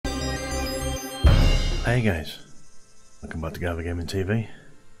Hey guys, welcome back to Gather Gaming TV.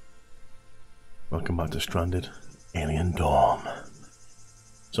 Welcome back to Stranded Alien Dawn.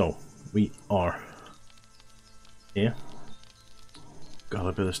 So, we are here. Got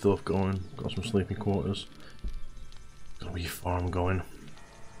a bit of stuff going, got some sleeping quarters, got a wee farm going.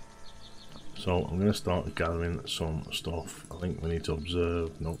 So, I'm going to start gathering some stuff. I think we need to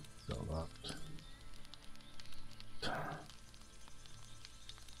observe. Nope, got that.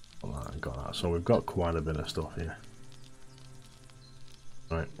 Got that. So we've got quite a bit of stuff here.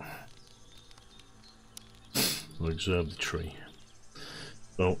 Right. We'll observe the tree.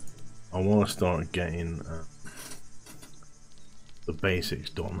 So I want to start getting the basics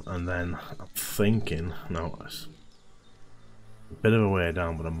done, and then I'm thinking, now it's a bit of a way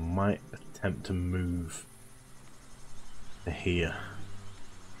down, but I might attempt to move to here.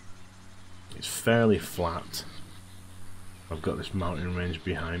 It's fairly flat. I've got this mountain range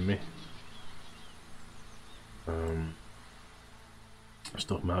behind me.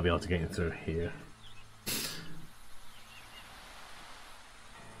 Stuff might be able to get in through here,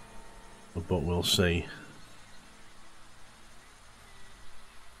 but we'll see.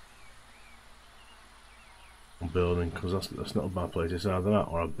 I'm building, because that's not a bad place. It's either that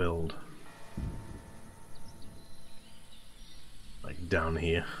or I build like down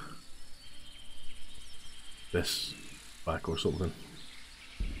here, this back or something.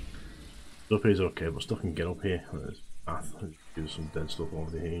 Up here is okay, but stuff can get up here. There's a path. There's some dead stuff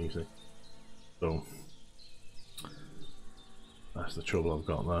over here, you see. So that's the trouble I've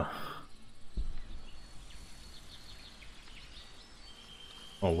got there.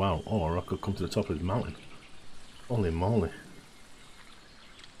 Oh wow! Oh, or I could come to the top of this mountain. Holy moly!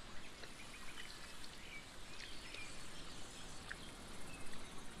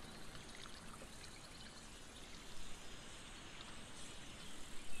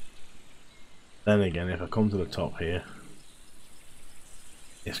 Then again, if I come to the top here,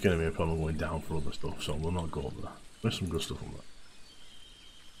 it's going to be a problem going down for other stuff, so we'll not go over there. There's some good stuff on that.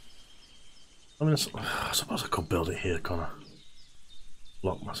 I mean, I suppose I could build it here, Connor.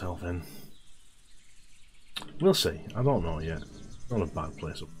 Lock myself in. We'll see. I don't know yet. It's not a bad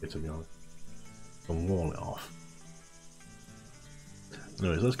place up here, to be honest. I can wall it off.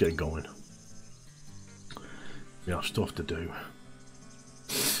 Anyways, let's get going. We have stuff to do.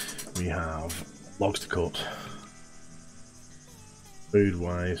 We have logs to cut. Food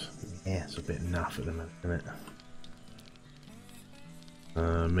wise, yeah, it's a bit naff at the minute, isn't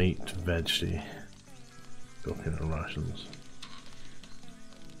it? Meat, veggie, cooking and rations.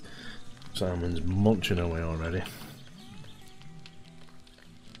 Salmon's munching away already.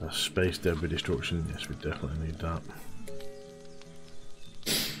 Space debris destruction, yes, we definitely need that.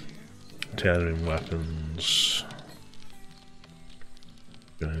 Tailoring weapons.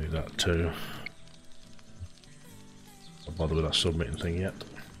 Gonna need that too. Not bother with that submitting thing yet.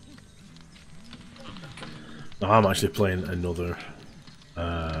 Now I'm actually playing another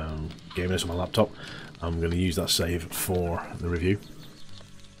game this on my laptop. I'm going to use that save for the review,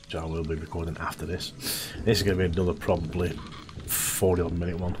 which I will be recording after this. This is going to be another probably 40 odd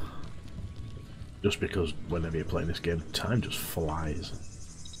minute one, just because whenever you're playing this game, time just flies.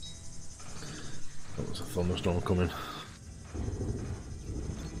 Oh, there's a thunderstorm coming.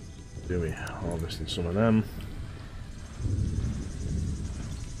 We harvested some of them.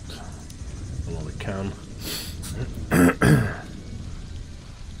 All we can.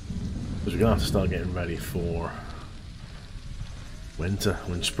 Because we're gonna have to start getting ready for winter.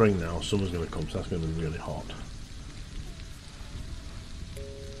 We're in spring now, summer's gonna come, so that's gonna be really hot.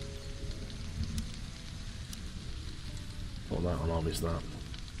 Put that on, obviously that.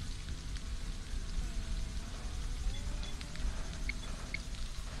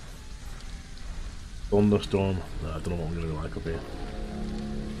 Thunderstorm. No, I don't know what I'm going to be like up here.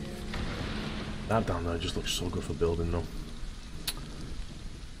 That down there just looks so good for building though.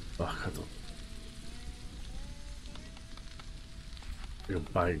 Oh, I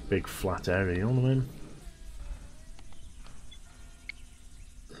don't... Big flat area, you know what I mean?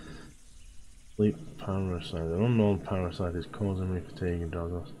 Sleep parasite. An unknown parasite is causing me fatigue and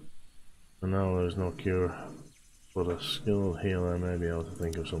drowsiness. And now there is no cure, but a skilled healer may be able to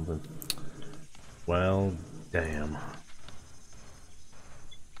think of something. Well, damn.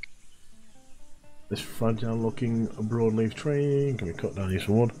 This fragile looking broadleaf tree can be cut down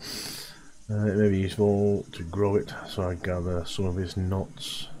useful wood. It may be useful to grow it, so I gather some of its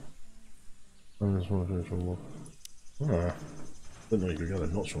nuts. And this one is from wood. Ah, didn't know you could gather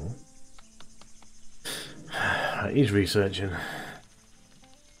nuts from wood. Right, he's researching.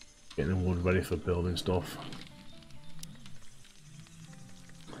 Getting the wood ready for building stuff.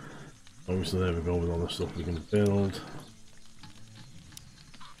 Obviously there we go with all the stuff we can build.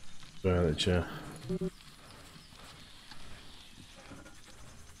 Furniture. There's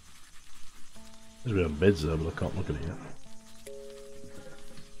a bit of bids there, but I can't look at it yet.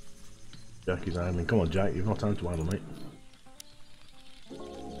 Jackie's idling. Come on, Jack, you've not time to idle, mate.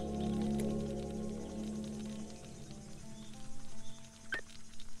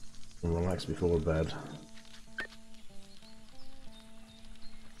 And relax before bed.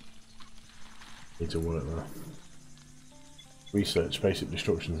 Need to work there. Research basic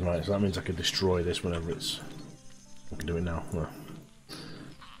destructions, right? So that means I can destroy this whenever it's. I can do it now. No.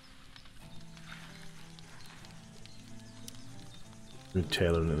 We're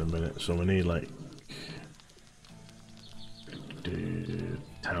tailoring in a minute, so we need like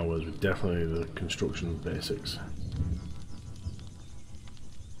towers with definitely the construction basics.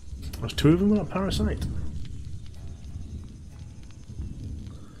 There's two of them on a parasite.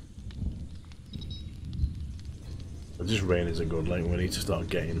 This rain isn't good, like we need to start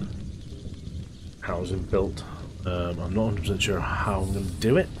getting housing built. I'm not 100% sure how I'm going to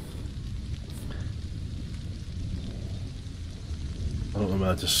do it. I don't know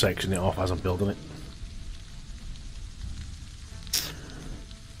whether to section it off as I'm building it.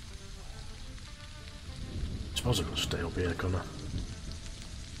 I suppose I could stay up here, couldn't I?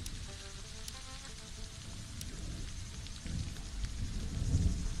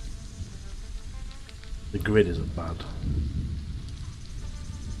 The grid isn't bad.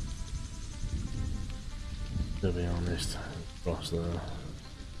 To be honest, across there.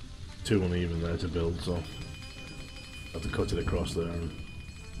 Too uneven there to build, so I have to cut it across there and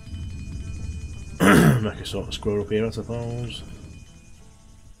make a sort of square up here, I suppose.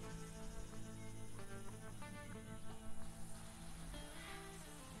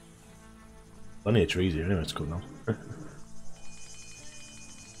 Plenty of trees here anyway to cut down.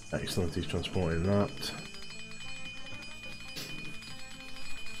 Excellent, he's transporting that.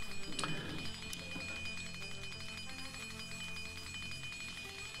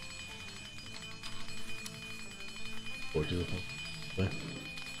 Torches up there.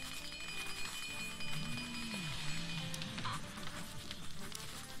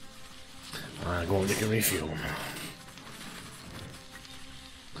 Alright, go on, you can refuel them.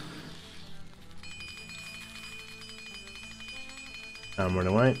 I'm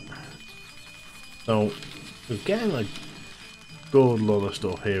running away. So, we're getting a good lot of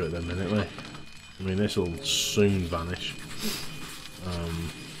stuff here at the minute, like. I mean, this will soon vanish.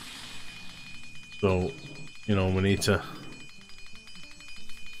 So, you know, we need to.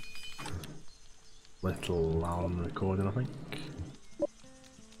 Little loud recording, I think.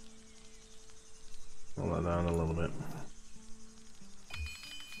 Pull that down a little bit.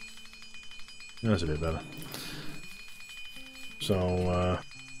 That's a bit better. So,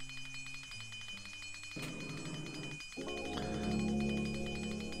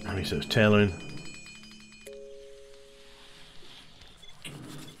 research tailoring.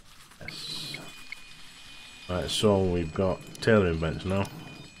 Yes. Right, so we've got tailoring bench now.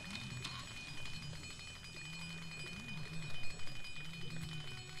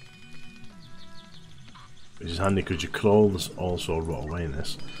 Which is handy because your clothes also rot away in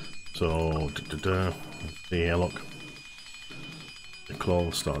this. So, see here, look. The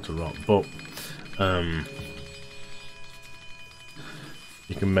clothes start to rot, but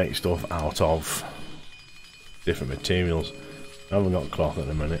you can make stuff out of different materials. I haven't got cloth at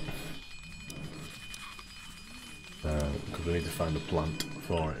the minute because we need to find a plant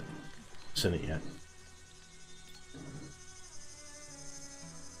for it. Seen it yet?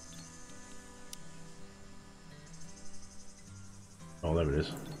 Oh, there it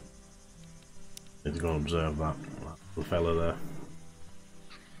is. Need to go and observe that little fella there.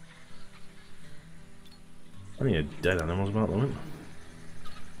 Plenty of dead animals about the moment.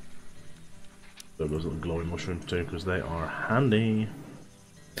 So those little glowing mushrooms too, because they are handy.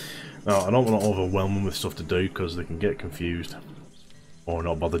 Now, I don't want to overwhelm them with stuff to do because they can get confused or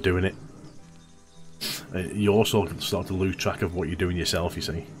not bother doing it. You also start to lose track of what you're doing yourself, you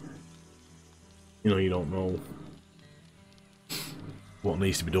see. You know, you don't know what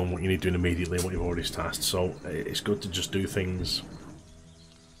needs to be done, what you need doing immediately, and what you've already tasked. So it's good to just do things,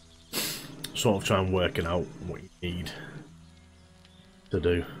 sort of try and work it out what you need to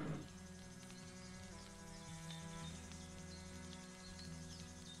do.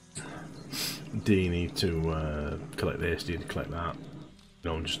 Do you need to collect this? Do you need to collect that? You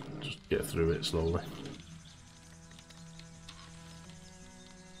know, and just get through it slowly.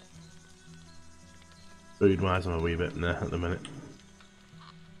 Food wise, I'm a wee bit there at the minute.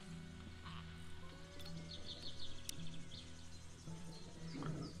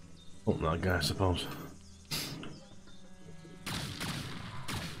 Up that guy, I suppose.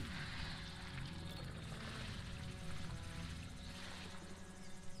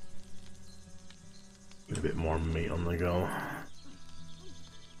 A bit more meat on the go.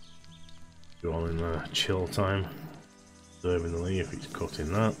 Go on in the chill time. Serving the leaf, he's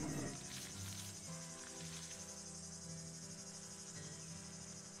cutting that.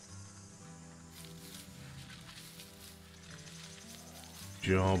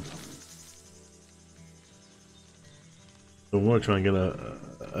 Job. So we want to try and get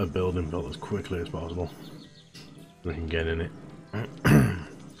a building built as quickly as possible. So we can get in it.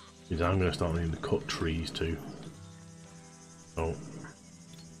 Because I'm going to start needing to cut trees too. So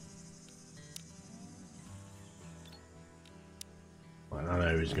like that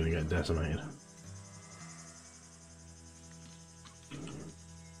area is going to get decimated.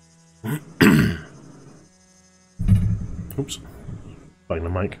 Oops. Bang the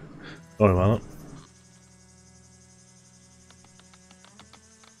mic. Sorry about that.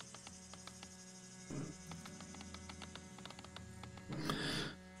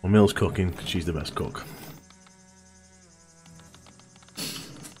 Well, Mill's cooking, she's the best cook.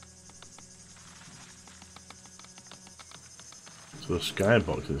 So the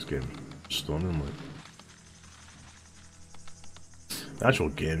skybox in this game is stunning, like. The actual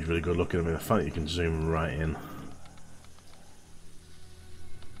game is really good looking. I mean, the fact that you can zoom right in.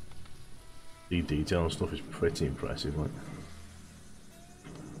 The detail and stuff is pretty impressive, like.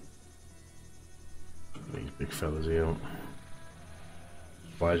 These big fellas here.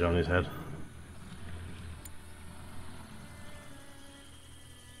 Voyager on his head.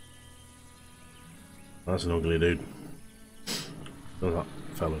 That's an ugly dude. There's that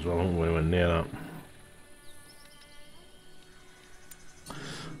fella as well, I don't know anywhere near that.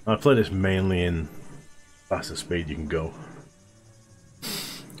 I play this mainly in fastest speed you can go.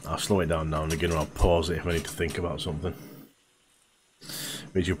 I'll slow it down now and again, or I'll pause it if I need to think about something.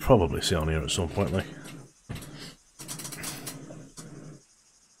 Which you'll probably see on here at some point, like.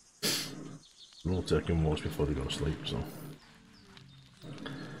 We're all taking walks before they go to sleep, so.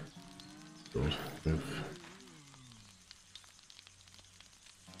 Good. Move.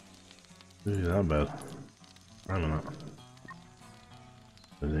 Is that bad? I'm not.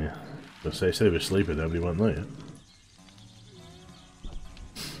 Is he? But say he was sleeping, nobody went there yet.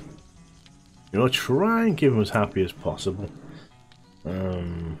 You know, try and keep them as happy as possible.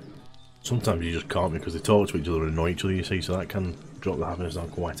 Sometimes you just can't because they talk to each other and annoy each other, you see, so that can drop the happiness down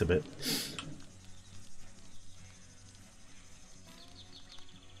quite a bit.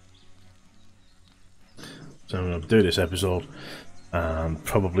 So I'm going to do this episode, and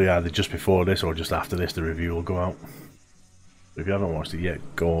probably either just before this or just after this the review will go out. If you haven't watched it yet,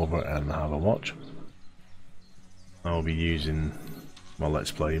 go over and have a watch. I'll be using my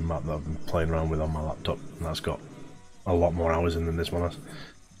Let's Play map that I've been playing around with on my laptop, and that's got a lot more hours in than this one has.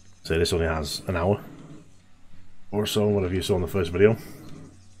 So this only has an hour or so, whatever you saw in the first video.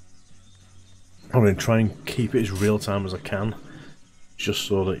 I'm going to try and keep it as real time as I can, just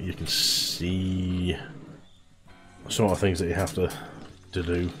so that you can see sort of things that you have to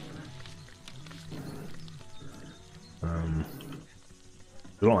do. I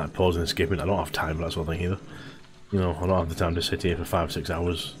don't like pausing and skipping. I don't have time for that sort of thing either. You know, I don't have the time to sit here for 5-6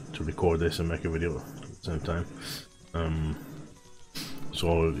 hours to record this and make a video at the same time.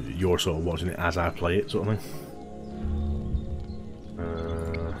 So you're sort of watching it as I play it, sort of thing.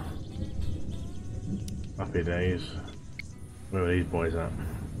 Happy days. Where are these boys at?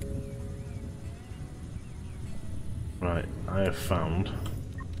 Right, I have found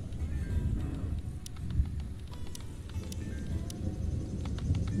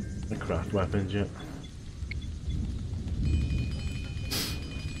the craft weapons yet.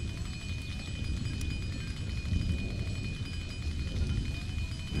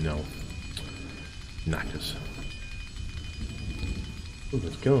 No. Knackers. Oh,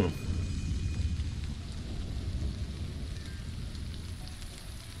 let's kill them.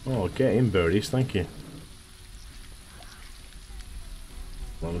 Oh, get in, birdies, thank you.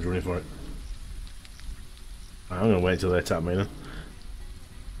 Well, I was running for it. I'm gonna wait till they attack me then.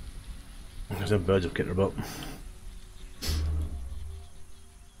 Because them birds have kicked their butt.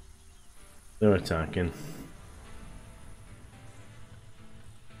 They're attacking.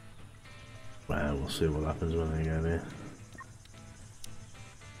 Well, we'll see what happens when they get here.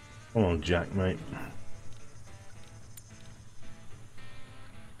 Come on, Jack, mate.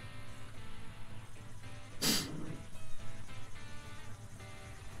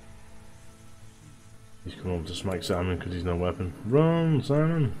 He's come over to smack Simon because he's no weapon. Run,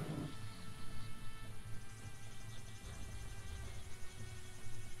 Simon!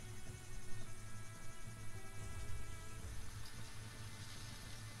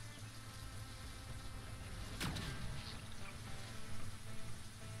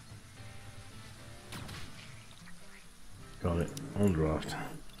 got it on draft.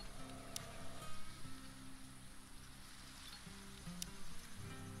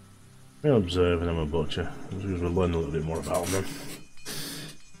 We'll observe and I'm a butcher. We'll learn a little bit more about them.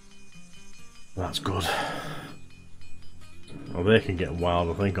 That's good. Well, they can get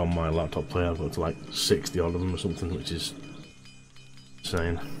wild. I think on my laptop player I've got to like 60 odd of them or something, which is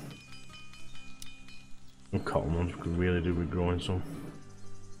insane. And cotton ones could really do with growing some.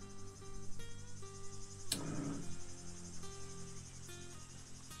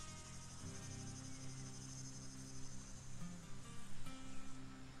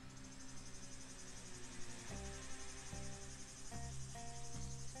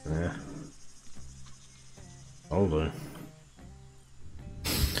 Yeah. I'll do.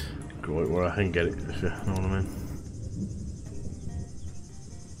 Grow it where I can get it, if you know what I mean.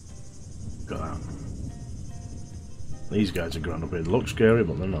 Look at that. These guys are growing up here. They look scary,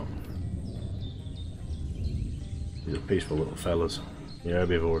 but they're not. These are peaceful little fellas. The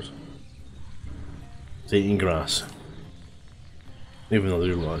herbivores. It's eating grass. Even though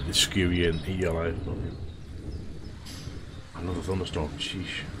they like they skew you and eat your life. Another thunderstorm.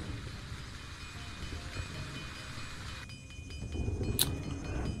 Sheesh.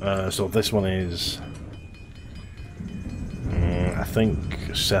 So this one is, I think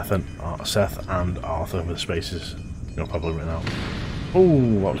Seth and Arthur with spaces, probably written out. Oh,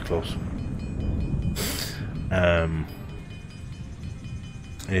 that was close.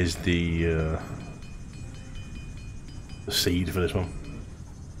 Is the seed for this one.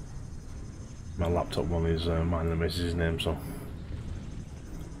 My laptop one is mine and Mrs. name, so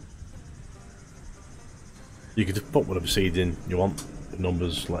you could just put whatever seed in you want.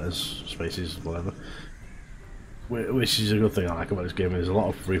 Numbers, letters, spaces, whatever. Which is a good thing I like about this game. There's a lot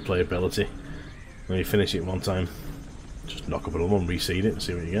of replayability. When you finish it one time, just knock up another one, reseed it, and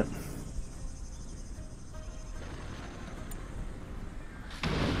see what you get.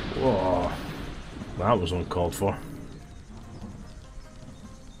 Whoa, that was uncalled for.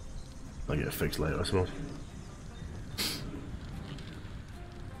 I'll get it fixed later, I suppose.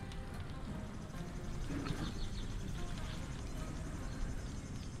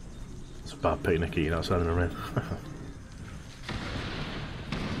 Bad picnic eating outside in the rain.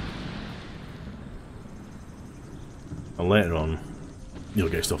 And later on, you'll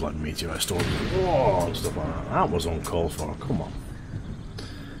get stuff like meteorite storms and stuff like that. That was uncalled for. Come on.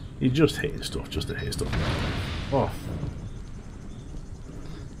 You just hit stuff just to hit stuff. Oh.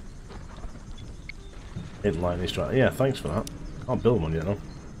 Didn't like this track. Yeah, thanks for that. I'll build one yet, though.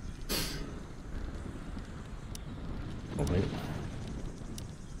 Okay.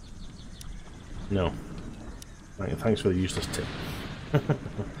 No. Thanks for the useless tip.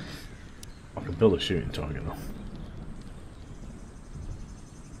 I can build a shooting target though.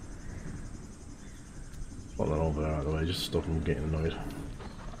 Put that over there out of the way, just to stop them getting annoyed.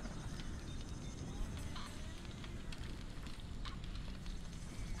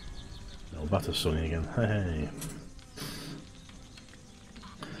 No, back to Sunny again. Hey.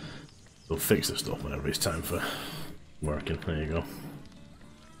 They'll fix the stuff whenever it's time for working. There you go.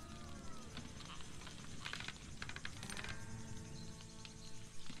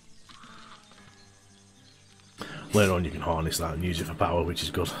 Later on you can harness that and use it for power, which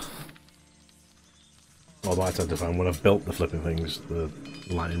is good. Although I tend to find when I've built the flipping things, the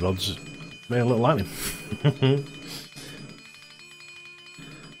lightning rods make a little lightning.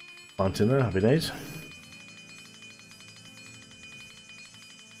 Plant in there, happy days.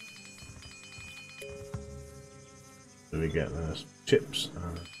 So we get chips.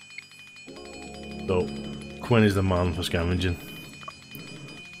 So Quinn is the man for scavenging.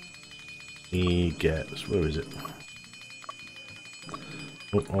 He gets, where is it?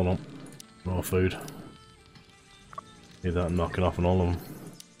 Oh, hold on. Raw food. Need that knocking off on all of them.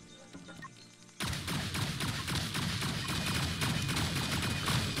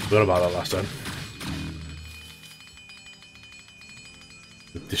 Forgot about that last time.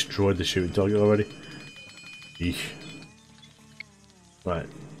 We've destroyed the shooting target already. Eesh. Right.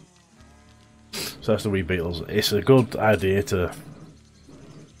 So that's the wee beetles. It's a good idea to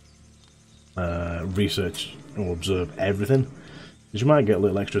research or observe everything, because you might get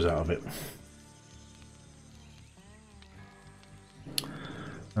little extras out of it.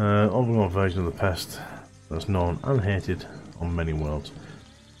 Overall version of the pest that's known and hated on many worlds.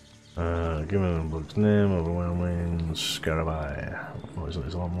 Given the book's name, overwhelming scarabai. Obviously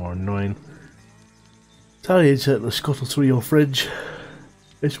it's a lot more annoying. Tell you to the scuttle through your fridge.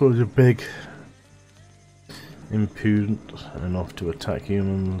 This one is a big, impudent enough to attack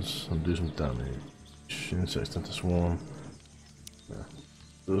humans and do some damage. Insects tend to swarm. Yeah.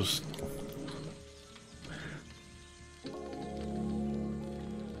 Just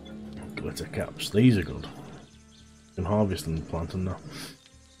glitter caps. These are good. You can harvest them and plant them now.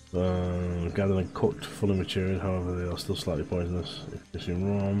 Gathered and cooked, fully matured, however they are still slightly poisonous. If you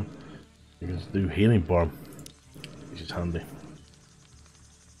consume raw, you can do healing bomb, which is handy.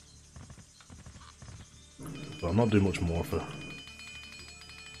 But I'm not doing much more for...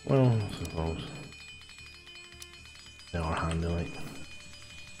 Well, I suppose. They are handy, like.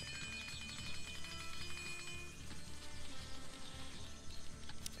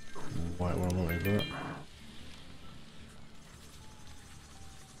 Quite what I'm looking at.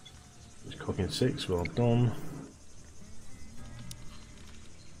 It's cooking 6, well done.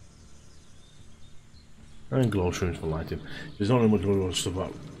 And glow shrooms for lighting. There's not really much more stuff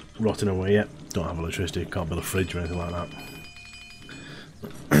about rotting away yet. Don't have electricity, can't build a fridge or anything like that.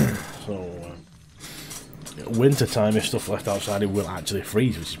 So, winter time, if stuff left outside, it will actually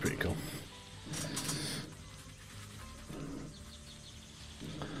freeze, which is pretty cool.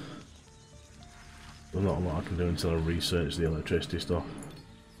 There's not a lot I can do until I research the electricity stuff.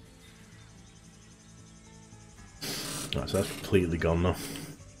 Right, so that's completely gone now.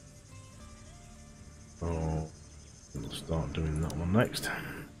 So we'll start doing that one next.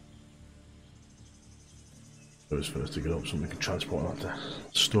 Goes first to get up so we can transport that to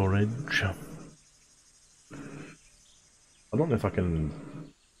storage. I don't know if I can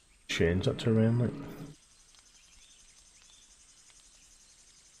change that terrain, like.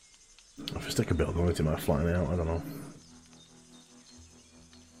 If I stick a bit on it, it might flatten it out, I don't know.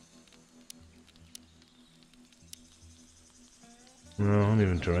 No, not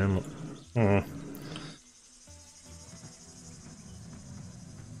even terrain, look. Oh.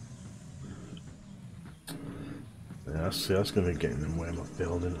 Yeah, that's going to be getting in the way of my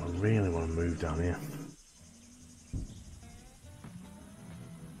building. I really want to move down here.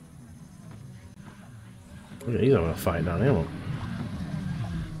 Look at, he's having a fight down here, look.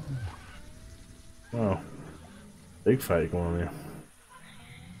 Wow. Big fight going on here.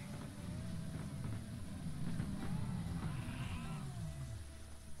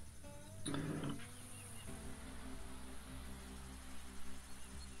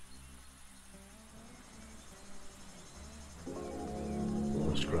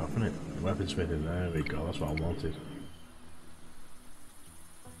 Scrapping it. Weaponsmithing, there we go, that's what I wanted.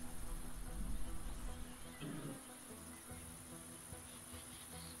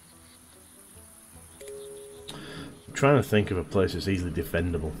 I'm trying to think of a place that's easily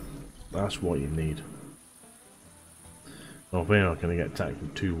defendable. That's what you need. Well, we're not going to get attacked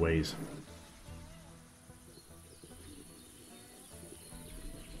from 2 ways.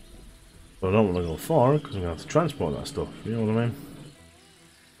 But I don't want to go far because I'm going to have to transport that stuff, you know what I mean?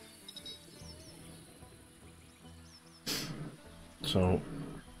 So,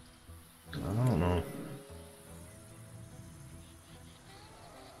 I don't know.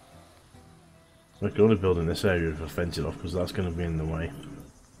 I could only build in this area if I fence it off because that's going to be in the way.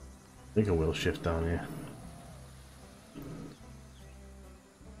 I think I will shift down here.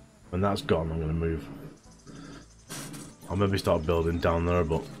 When that's gone, I'm going to move. I'll maybe start building down there,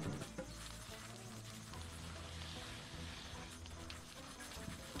 but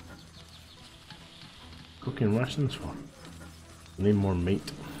cooking rations for. I need more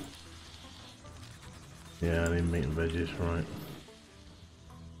meat. Yeah, I need meat and veggies, right.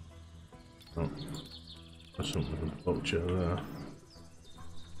 Oh, there's something with a butcher there.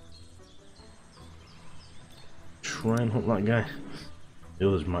 Try and hook that guy. The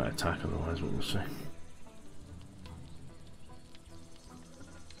others might attack otherwise, but we'll see.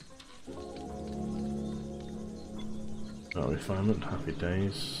 Refinement, happy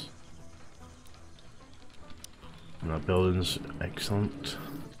days. And our building's excellent.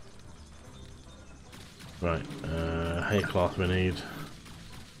 Right, hay cloth we need.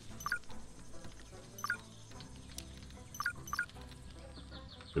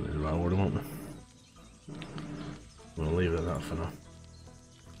 Do it the right order, won't we? We'll leave it at that for now.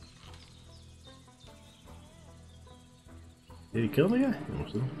 Did he kill the guy? He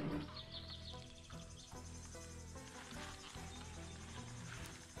must have.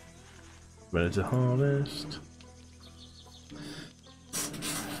 Ready to harvest.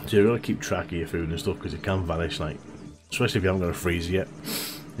 So you gotta keep track of your food and stuff because it can vanish, like, especially if you haven't got a freezer yet,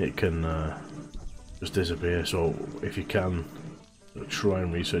 it can just disappear. So if you can, try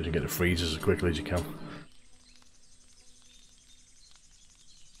and research and get the freezers as quickly as you can.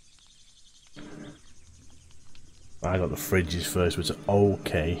 I got the fridges first, which are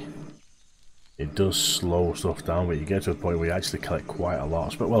okay. It does slow stuff down, but you get to a point where you actually collect quite a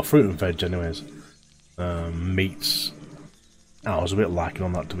lot. But well, fruit and veg, anyways. Meats. I was a bit lacking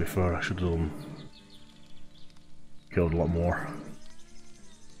on that, to be fair. I should have killed a lot more.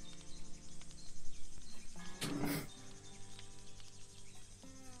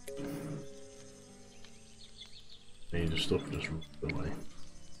 stuff just runs away.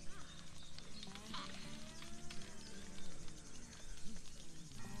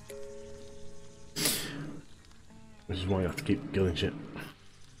 Which is why you have to keep killing shit.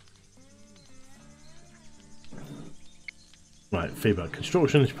 Right, feedback.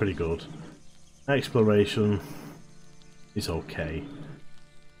 Construction is pretty good. Exploration is okay.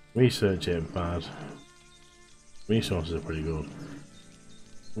 Research ain't bad. Resources are pretty good.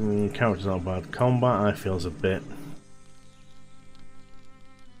 Characters aren't bad. Combat I feel is a bit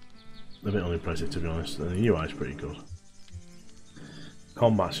unimpressive, to be honest, and the UI is pretty good.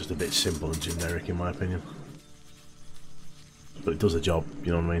 Combat's just a bit simple and generic in my opinion. But it does the job,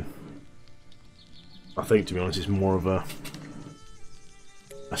 you know what I mean? I think, to be honest, it's more of a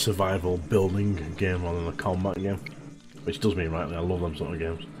survival building game rather than a combat game. Which does me rightly, I love them sort of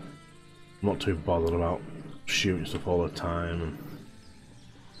games. I'm not too bothered about shooting stuff all the time, and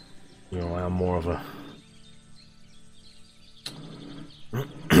you know, I am more of a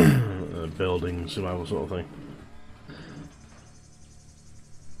building survival sort of thing.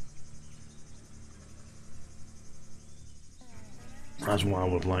 That's why I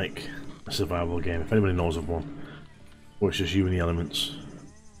would like a survival game, if anybody knows of one, where it's just you and the elements.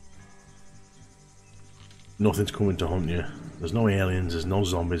 Nothing's coming to hunt you. There's no aliens, there's no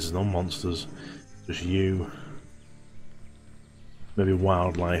zombies, there's no monsters. Just you. Maybe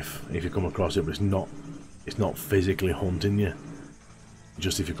wildlife if you come across it, but it's not physically hunting you.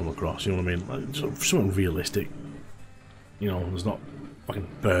 Just if you come across, you know what I mean? Like, something realistic. You know, there's not fucking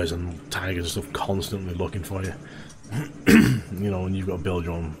bears and tigers and stuff constantly looking for you. You know, and you've got to build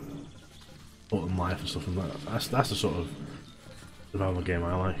your own life and stuff, and that's the sort of survival game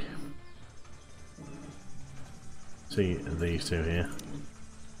I like. See these two here.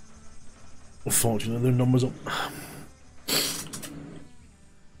 Unfortunately, their numbers up.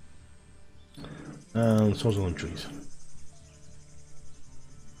 And so's on trees.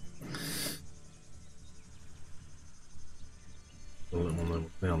 A little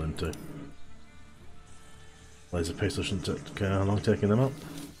one nail them too. Laser pistol shouldn't take how long taking them out.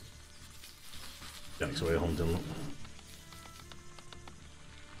 Jack's away hunting, look.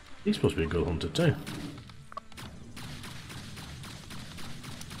 He's supposed to be a good hunter too.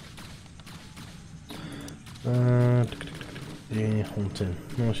 Yeah, hunting.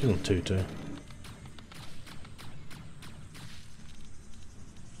 No, she's on 2-2.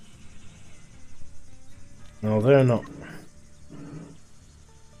 No, they're not.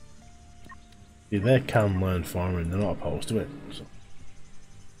 See, they can learn farming, they're not opposed to it. So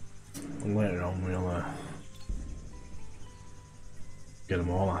later on we'll get them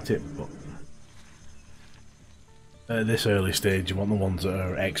all at it, but at this early stage you want the ones that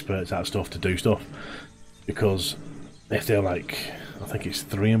are experts at stuff to do stuff, because if they're like, I think it's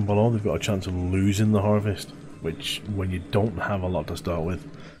 3 and below, they've got a chance of losing the harvest, which when you don't have a lot to start with,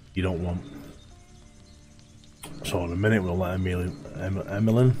 you don't want. So in a minute we'll let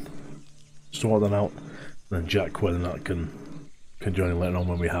Emmeline sort that out, and then Jack, whether that can join in later on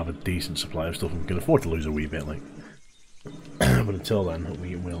when we have a decent supply of stuff and we can afford to lose a wee bit, like. But until then,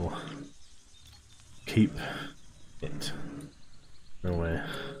 we will keep it. No way.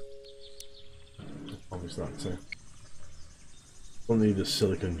 Obviously that's it. Don't need the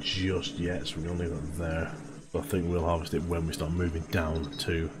silicon just yet, so we're gonna leave that there. But I think we'll harvest it when we start moving down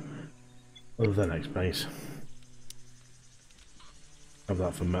to the next base. Have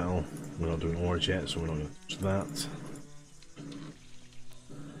that for metal. We're not doing ores yet, so we're not going to touch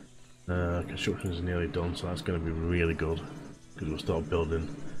that. Construction is nearly done, so that's going to be really good, because we'll start building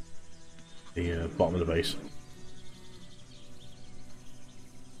the bottom of the base.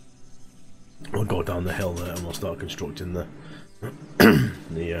 We'll go down the hill there and we'll start constructing the the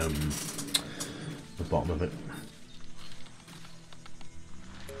bottom of it.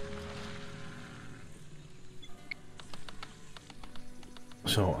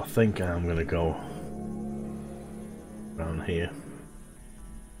 So I think I'm going to go around here.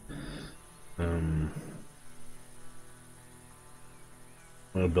 I'm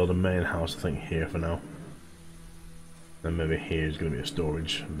going to build a main house, I think, here for now. Then maybe here is going to be a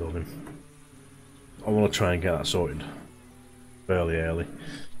storage building. I want to try and get that sorted fairly early.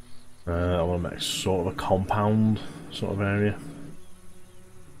 I want to make sort of a compound sort of area.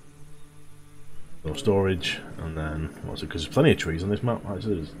 No storage, and then what's it? Because there's plenty of trees on this map.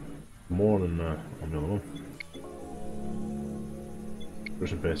 Actually, there's more than on the other one.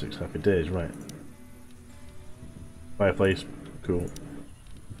 Russian basics, happy days, right? Fireplace, cool.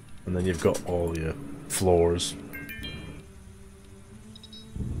 And then you've got all your floors.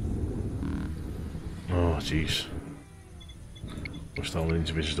 Oh jeez. Wish that one needs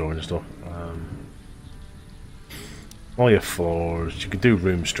to be storing and stuff. all your floors. You could do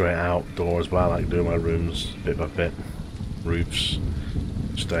rooms straight outdoors, but I like doing my rooms bit by bit. Roofs,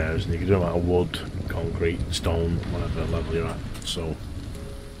 stairs, and you can do them out of wood, concrete, stone, whatever level you're at. So,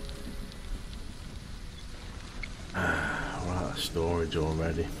 we're out of storage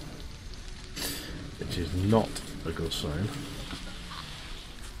already, which is not a good sign.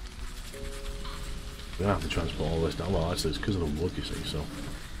 We're gonna have to transport all this down. Well, actually, it's because of the wood, you see. So,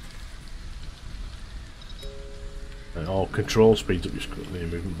 and control speeds up your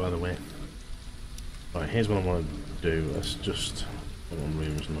movement. By the way, right, here's what I want to do. Let's just put on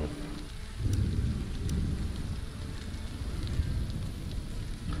rooms now.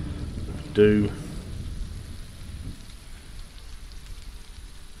 Do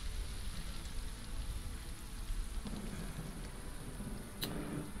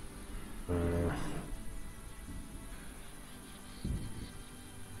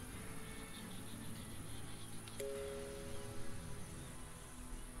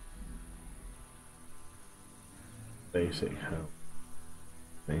basic help.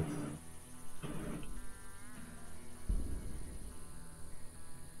 Okay.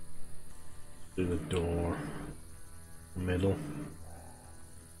 Do the door, middle,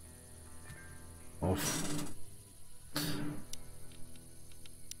 off. I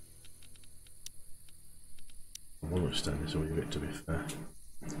want to extend this a wee bit to be fair.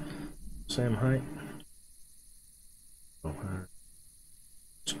 Same height. Oh,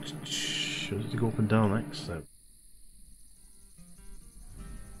 should it go up and down next? So.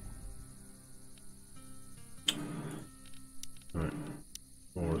 Right,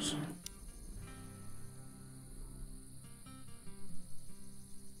 floors.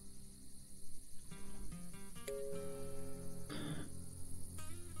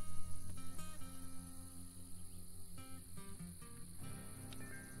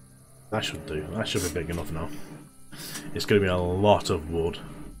 That should do. That should be big enough now. It's going to be a lot of wood,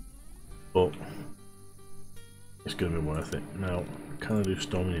 but it's going to be worth it. Now, can I do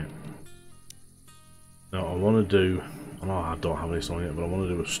stone yet? Now, I want to do. I know I don't have any stone yet, but I want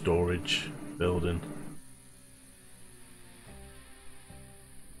to do a storage building.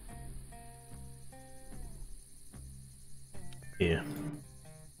 Here.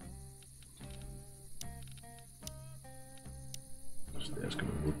 Stairs can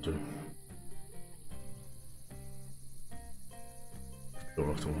be wood too. Go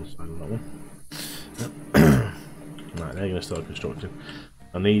off to one side of that one. Right, they're going to start constructing.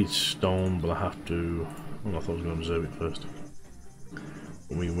 I need stone, but I have to. Well, I thought I was going to observe it first.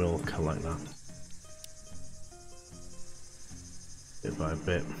 But we will collect that bit by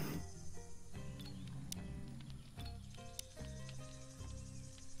bit.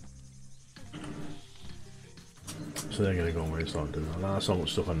 So they're going to go away and start doing that. That's how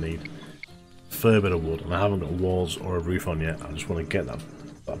much stuff I need. Fair bit of wood, and I haven't got walls or a roof on yet. I just want to get that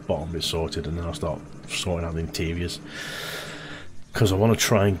bottom bit sorted, and then I'll start sorting out the interiors. Because I want to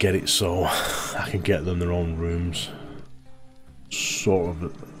try and get it so I can get them their own rooms, sort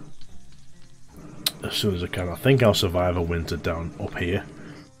of, as soon as I can. I think I'll survive a winter down up here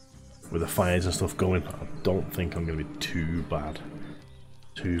with the fires and stuff going. I don't think I'm going to be too bad,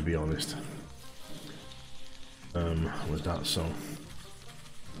 to be honest. With that, so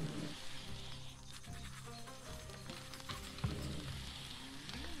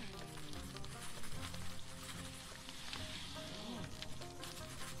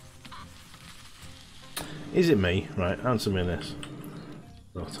is it me? Right, answer me this.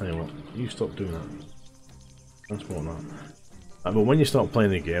 I'll tell you what, you stop doing that. Transport that. Right, but when you start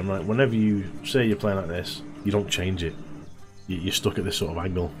playing the game, right, whenever you say you're playing like this, you don't change it. You're stuck at this sort of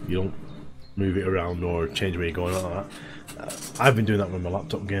angle. You don't move it around or change where you're going like that. I've been doing that with my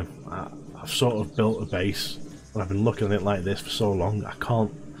laptop game. I've sort of built a base, and I've been looking at it like this for so long. I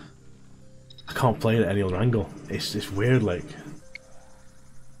can't play it at any other angle. It's weird. Like,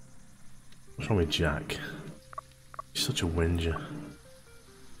 what's wrong with Jack? He's such a whinger.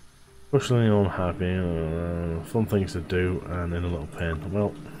 Personally unhappy. Fun things to do and in a little pain.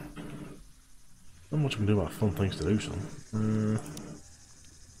 Well, not much I can do about fun things to do, son.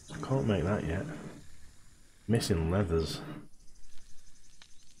 I can't make that yet. Missing leathers.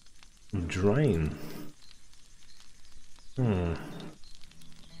 Drain.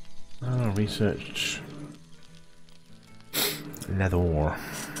 Research. Leather ore.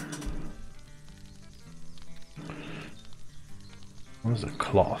 Where's the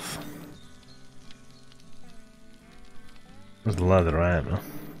cloth? Where's the leather armor?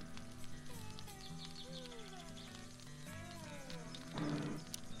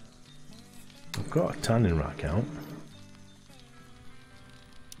 I've got a tanning rack out.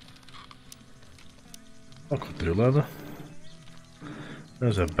 I could do leather.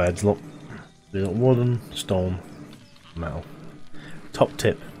 There's our beds, look. They got wooden, stone, metal. Top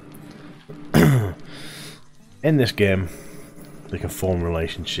tip. In this game, they can form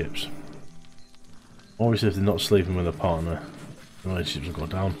relationships. Obviously, if they're not sleeping with a partner, relationships will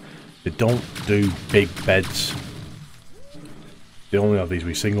go down. They don't do big beds. They only have these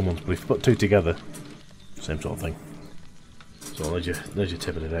wee single ones, but if you put two together, same sort of thing. So there's your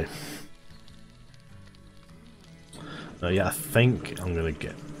tip of the day. Yeah, I think I'm gonna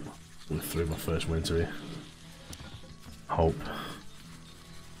get through my first winter here. Hope.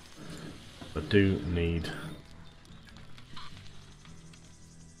 I do need to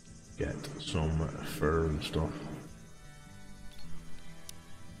get some fur and stuff.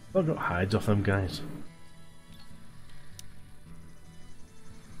 I've got hides off them guys.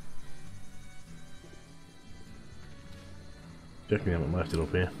 Checking they haven't left it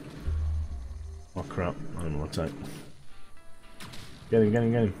up here. Oh crap, animal attack. Get him, get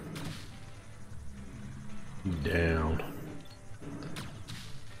him, get him. He's down.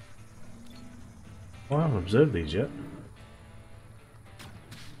 Oh, I haven't observed these yet.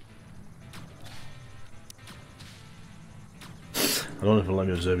 I don't know if I'll let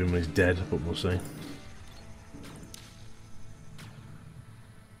me observe him when he's dead, but we'll see.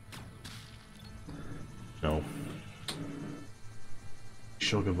 No.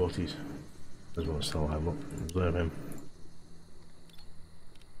 Sugar butties. As well as still have look. Observe him.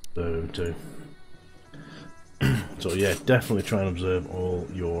 Observe him too. So yeah, definitely try and observe all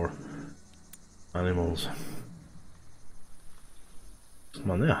your animals.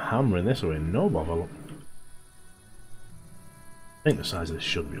 Man, they're hammering this away, no bother. Look. I think the size of this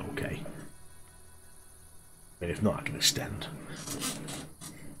should be okay. I mean, if not, I can extend.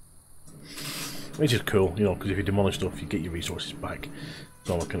 Which is cool, you know, because if you demolish stuff, you get your resources back.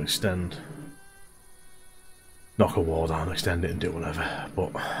 So I can extend, knock a wall down, extend it, and do whatever.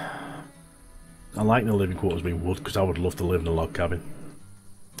 But I like the living quarters being wood because I would love to live in a log cabin,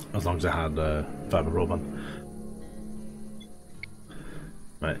 as long as I had fibre broadband.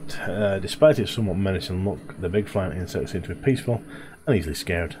 Right, despite its somewhat menacing look, the big flying insects seem to be peaceful and easily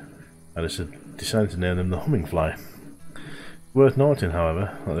scared. I decided to name them the humming fly. Worth noting,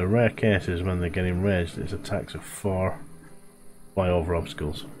 however, that the rare cases when they get enraged, its attacks are fly over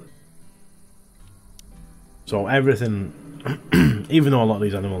obstacles. So everything, even though a lot of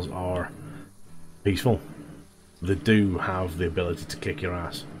these animals are peaceful, they do have the ability to kick your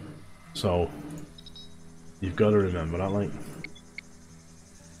ass. So you've got to remember that, like.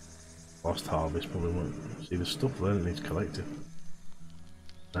 Lost harvest probably won't. See, there's stuff there that needs collected.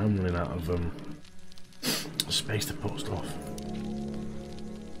 I'm running out of space to put stuff.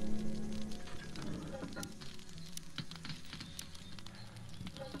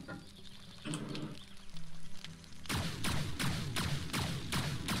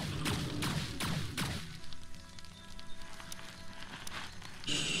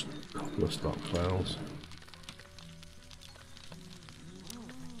 Just a couple of stockpiles.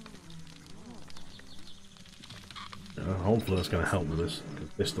 Hopefully that's going to help with this, because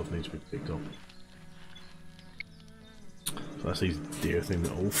this stuff needs to be picked up. So that's these deer thing,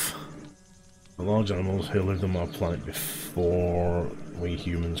 the wolf. The large animals who lived on our planet before we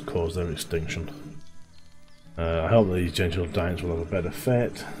humans caused their extinction. I hope that these gentle giants will have a better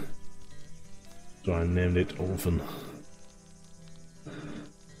fate. So I named it Orphan.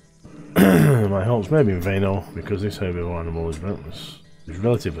 My hopes may be in vain though, because this herbivore animal is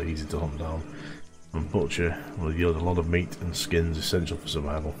relatively easy to hunt down. And butcher will yield a lot of meat and skins essential for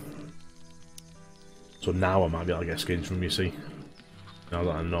survival. So now I might be able to get skins from, you see. Now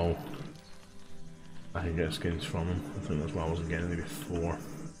that I know I can get skins from them. I think that's why I wasn't getting any before.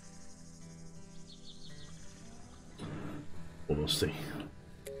 But we'll see.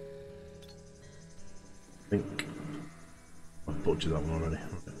 I think I've butchered that one already.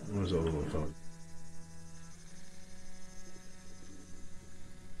 Okay. Where's the other one fella?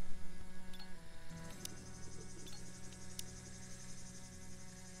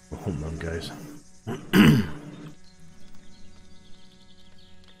 I'll hunt them guys.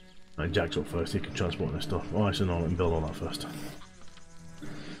 Right, Jack's up first, he can transport this stuff. Oh, actually no, let him build all that first.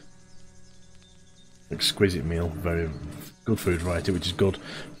 Exquisite meal, very good food variety, which is good.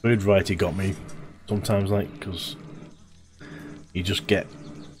 Food variety got me sometimes, like, because you just get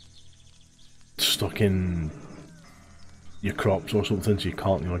stuck in your crops or something, so you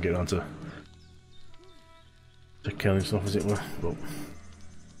can't, you know, get around to killing stuff, as it were. But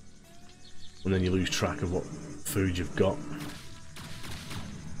and then you lose track of what food you've got.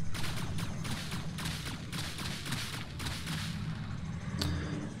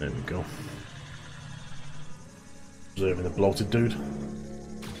 There we go. Observing the bloated dude.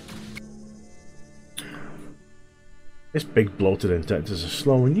 This big bloated insect is a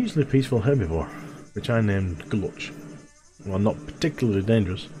slow and usually peaceful herbivore, which I named Glutch. While not particularly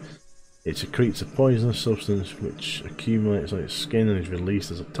dangerous, it secretes a poisonous substance which accumulates on its skin and is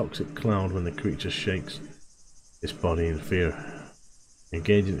released as a toxic cloud when the creature shakes its body in fear.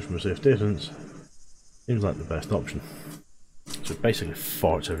 Engaging it from a safe distance seems like the best option. So it basically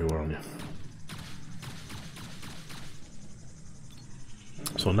farts everywhere on you.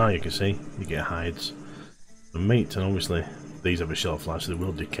 So now you can see, you get hides and meat, and obviously these have a shelf life, so they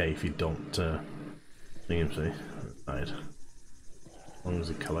will decay if you don't see them, see? Hide. As long as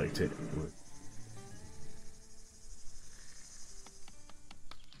you collect it.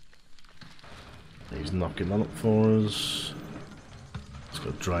 He's knocking that up for us. It's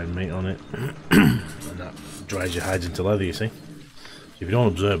got dried meat on it. And that dries your hides into leather, you see. So if you don't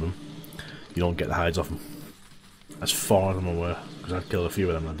observe them, you don't get the hides off them. As far as I'm aware, because I've killed a few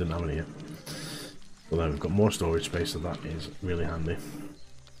of them and I didn't have any yet. But then we've got more storage space, so that is really handy.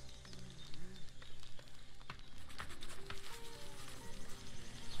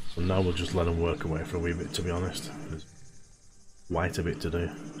 So now we'll just let them work away for a wee bit, to be honest. There's quite a bit to do.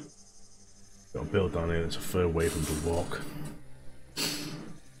 Got to build down here, it's a fair way from to walk.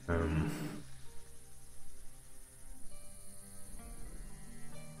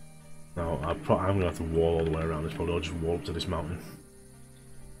 Now I'm going to have to wall all the way around this, probably I'll just wall up to this mountain.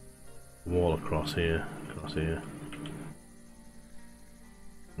 Wall across here, across here.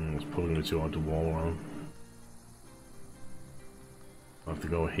 It's probably going to be too hard to wall around. I'll have to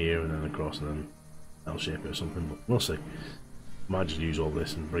go here and then across and then I'll shape it or something, but we'll see. Might just use all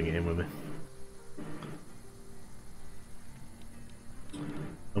this and bring it in with me.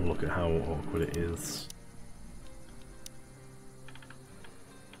 Have a look at how awkward it is.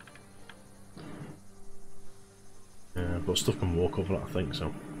 Yeah, but stuff can walk over that, I think,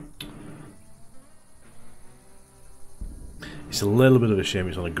 so. It's a little bit of a shame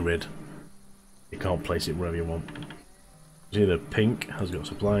it's on a grid. You can't place it wherever you want. It's either pink, has got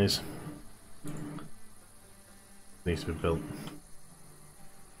supplies, needs to be built.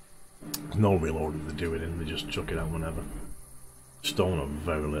 There's no real order to do it in, they just chuck it out whenever. Stone are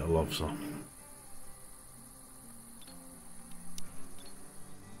very little of, so.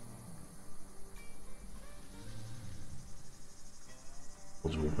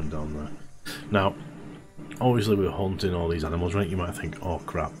 Up and down there. Now, obviously we're hunting all these animals, right? You might think, oh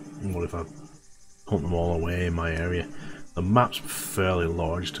crap, what if I hunt them all away in my area? The map's fairly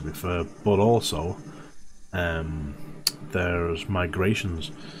large, to be fair, but also there's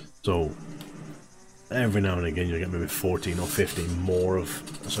migrations, so every now and again you'll get maybe 14 or 15 more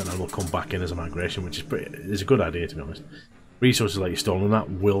of a certain animal come back in as a migration, which is a good idea, to be honest. Resources like your stone and that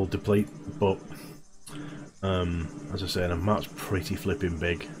will deplete, but as I said, the map's pretty flipping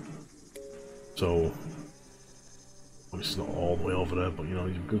big, so it's not all the way over there, but you know,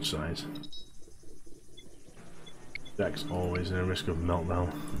 it's a good size. Jack's always in a risk of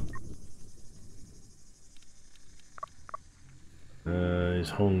meltdown. He's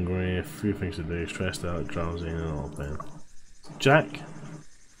hungry, a few things to do, stressed out, drowsy, and all pain. Jack,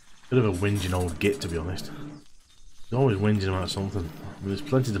 bit of a whinging old git, to be honest. He's always whinging about something. There's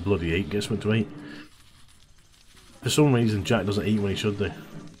plenty to bloody eat, get something to eat. For some reason, Jack doesn't eat when he should do,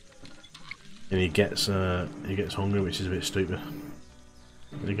 and he gets hungry, which is a bit stupid.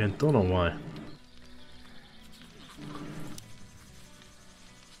 And again, don't know why.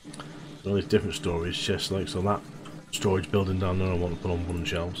 All these different storage chests, like so that storage building down there I want to put on wooden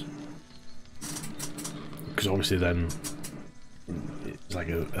shelves, because obviously then it's like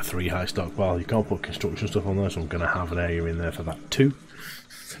a 3 high stockpile. You can't put construction stuff on there, so I'm going to have an area in there for that too,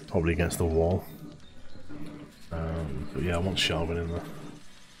 probably against the wall. But yeah, I want shelving in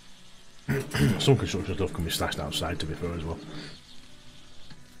there. Some construction stuff can be stashed outside, to be fair, as well.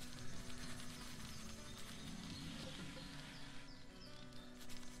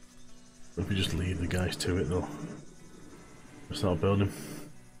 If we just leave the guys to it, they'll start building.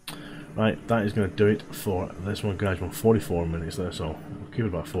 Right, that is going to do it for this one, guys. We're on 44 minutes there, so we'll keep it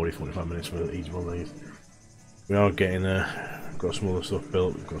about 40-45 minutes for each one of these. We are getting there. Got some other stuff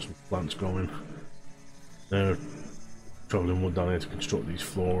built, we've got some plants growing. They're travelling wood down here to construct these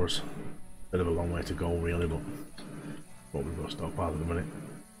floors. Bit of a long way to go, really, but what we've got to stop at the minute.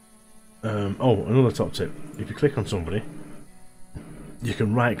 Oh, another top tip: if you click on somebody, you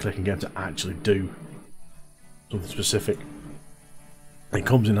can right click and get them to actually do something specific. It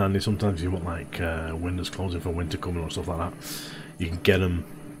comes in handy sometimes if you want like windows closing for winter coming or stuff like that. You can get them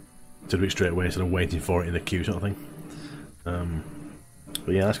to do it straight away instead of waiting for it in the queue, sort of thing.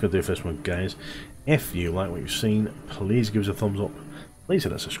 But yeah, that's going to do it for this one, guys. If you like what you've seen, please give us a thumbs up. please hit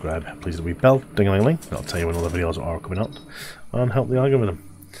that subscribe, please hit the wee bell, ding-a-ling-ling, that'll tell you when other videos are coming out, and help the algorithm.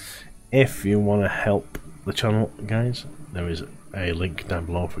 If you want to help the channel, guys, there is a link down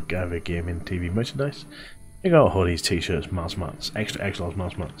below for Gavia Gaming TV merchandise. You got hoodies, t-shirts, mats, extra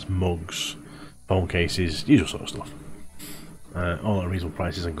large mats, mugs, phone cases, usual sort of stuff. All at reasonable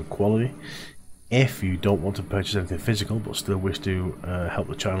prices and good quality. If you don't want to purchase anything physical but still wish to help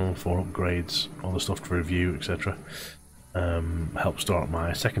the channel for upgrades, all the stuff to review, etc., help start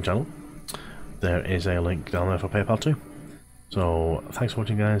my second channel, there is a link down there for PayPal too. So thanks for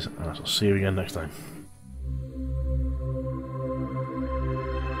watching, guys, and I shall see you again next time.